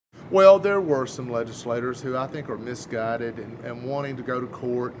Well, there were some legislators who I think are misguided and wanting to go to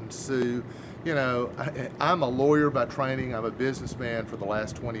court and sue. You know, I'm a lawyer by training. I'm a businessman for the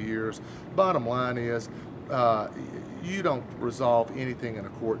last 20 years. Bottom line is, you don't resolve anything in a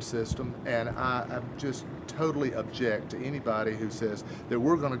court system, and I just totally object to anybody who says that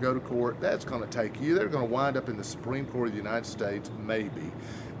we're going to go to court. That's going to take you. They're going to wind up in the Supreme Court of the United States, maybe,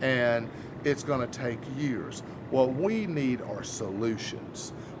 and it's going to take years. What we need are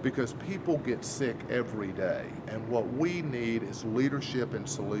solutions, because people get sick every day, and what we need is leadership and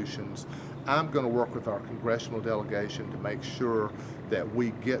solutions. I'm going to work with our congressional delegation to make sure that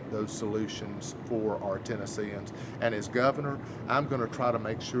we get those solutions for our Tennesseans. And as governor, I'm going to try to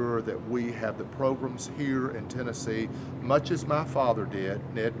make sure that we have the programs here in Tennessee, much as my father did,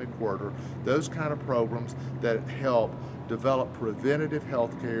 Ned McWherter, those kind of programs that help develop preventative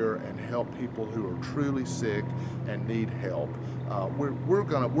health care and help people who are truly sick and need help. We're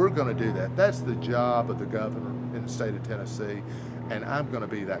gonna do that. That's the job of the governor in the state of Tennessee, and I'm gonna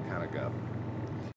be that kind of governor.